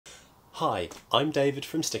Hi, I'm David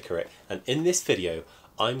from Stickerit, and in this video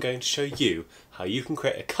I'm going to show you how you can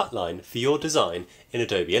create a cut line for your design in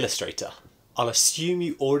Adobe Illustrator. I'll assume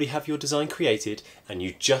you already have your design created and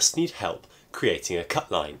you just need help creating a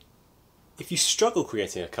cut line. If you struggle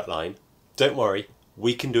creating a cut line, don't worry,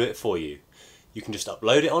 we can do it for you. You can just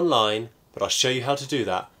upload it online, but I'll show you how to do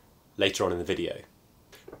that later on in the video.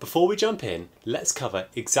 Before we jump in, let's cover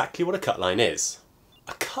exactly what a cut line is.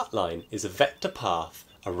 A cut line is a vector path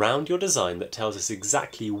around your design that tells us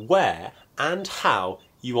exactly where and how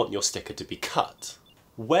you want your sticker to be cut.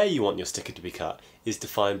 Where you want your sticker to be cut is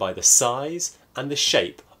defined by the size and the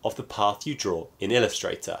shape of the path you draw in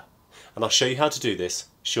Illustrator, and I'll show you how to do this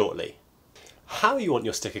shortly. How you want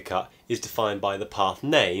your sticker cut is defined by the path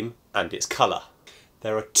name and its colour.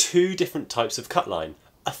 There are two different types of cut line,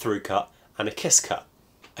 a through cut and a kiss cut.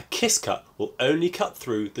 A kiss cut will only cut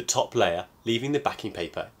through the top layer, leaving the backing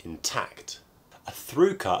paper intact. A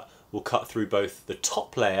through cut will cut through both the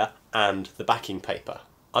top layer and the backing paper.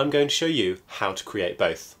 I'm going to show you how to create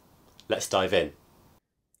both. Let's dive in.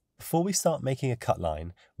 Before we start making a cut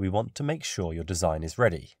line, we want to make sure your design is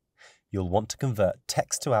ready. You'll want to convert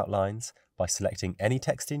text to outlines by selecting any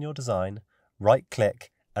text in your design,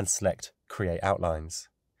 right-click and select Create Outlines.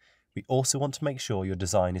 We also want to make sure your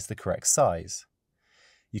design is the correct size.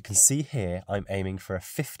 You can see here I'm aiming for a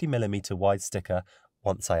 50mm wide sticker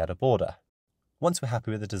once I add a border. Once we're happy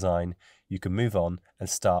with the design, you can move on and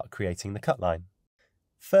start creating the cut line.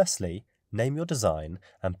 Firstly, name your design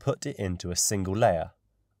and put it into a single layer.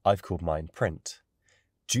 I've called mine Print.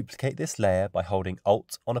 Duplicate this layer by holding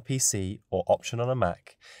Alt on a PC or Option on a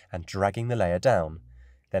Mac and dragging the layer down.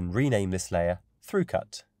 Then rename this layer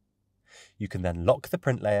thru-cut. You can then lock the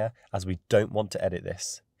print layer as we don't want to edit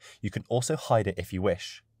this. You can also hide it if you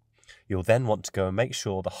wish. You'll then want to go and make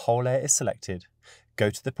sure the whole layer is selected, go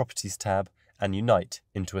to the Properties tab and unite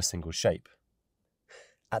into a single shape.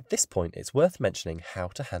 At this point, it's worth mentioning how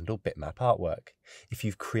to handle bitmap artwork. If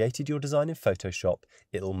you've created your design in Photoshop,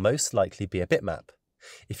 it'll most likely be a bitmap.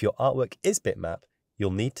 If your artwork is bitmap,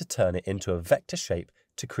 you'll need to turn it into a vector shape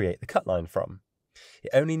to create the cut line from.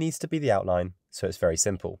 It only needs to be the outline, so it's very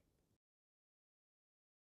simple.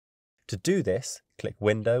 To do this, click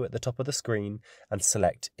Window at the top of the screen and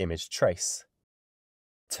select Image Trace.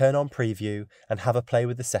 Turn on Preview and have a play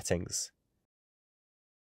with the settings.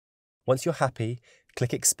 Once you're happy,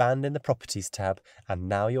 click Expand in the Properties tab and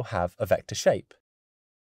now you'll have a vector shape.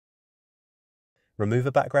 Remove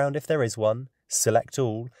a background if there is one, select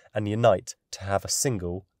all and unite to have a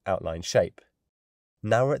single outline shape.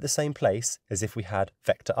 Now we're at the same place as if we had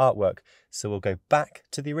vector artwork, so we'll go back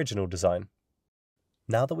to the original design.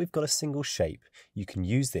 Now that we've got a single shape, you can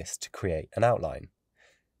use this to create an outline.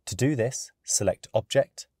 To do this, select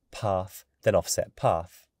Object, Path, then Offset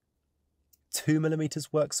Path. 2mm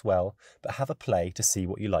works well, but have a play to see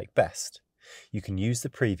what you like best. You can use the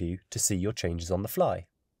preview to see your changes on the fly.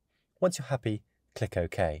 Once you're happy, click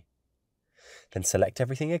OK. Then select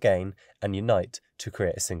everything again and unite to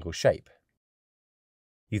create a single shape.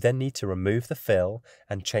 You then need to remove the fill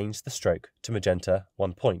and change the stroke to magenta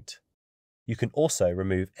 1 point. You can also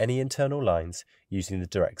remove any internal lines using the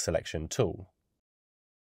Direct Selection tool.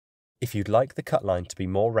 If you'd like the cut line to be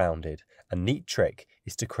more rounded, a neat trick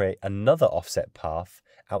is to create another offset path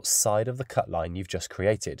outside of the cut line you've just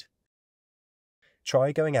created.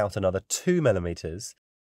 Try going out another 2mm,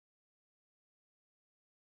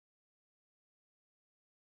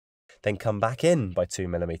 then come back in by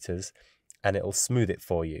 2mm and it'll smooth it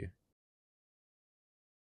for you.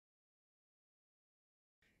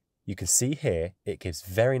 You can see here it gives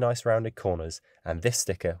very nice rounded corners and this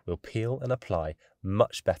sticker will peel and apply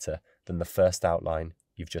much better than the first outline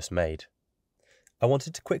you've just made. I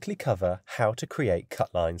wanted to quickly cover how to create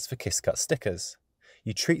cut lines for Kiss Cut stickers.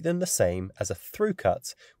 You treat them the same as a through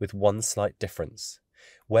cut with one slight difference.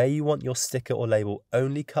 Where you want your sticker or label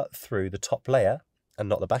only cut through the top layer and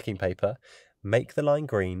not the backing paper, make the line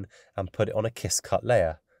green and put it on a Kiss Cut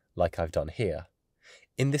layer, like I've done here.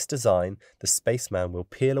 In this design, the spaceman will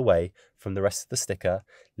peel away from the rest of the sticker,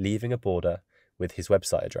 leaving a border with his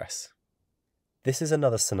website address. This is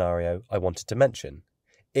another scenario I wanted to mention.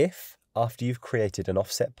 If, after you've created an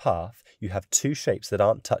offset path, you have two shapes that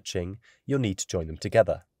aren't touching, you'll need to join them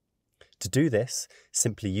together. To do this,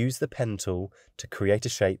 simply use the pen tool to create a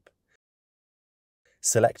shape,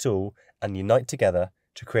 select all, and unite together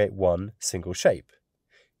to create one single shape.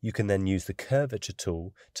 You can then use the curvature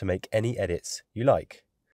tool to make any edits you like.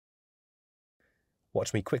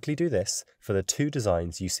 Watch me quickly do this for the two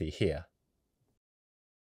designs you see here.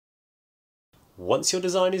 Once your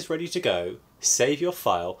design is ready to go, save your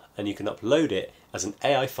file and you can upload it as an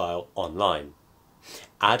AI file online.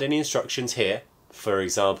 Add any instructions here, for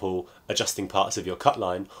example, adjusting parts of your cut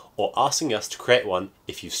line or asking us to create one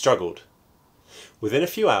if you've struggled. Within a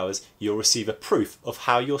few hours, you'll receive a proof of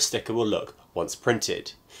how your sticker will look once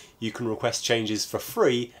printed. You can request changes for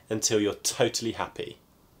free until you're totally happy.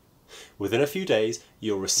 Within a few days,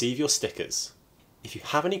 you'll receive your stickers. If you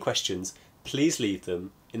have any questions, please leave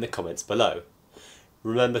them in the comments below.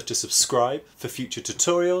 Remember to subscribe for future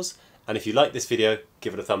tutorials, and if you like this video,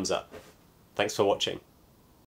 give it a thumbs up. Thanks for watching.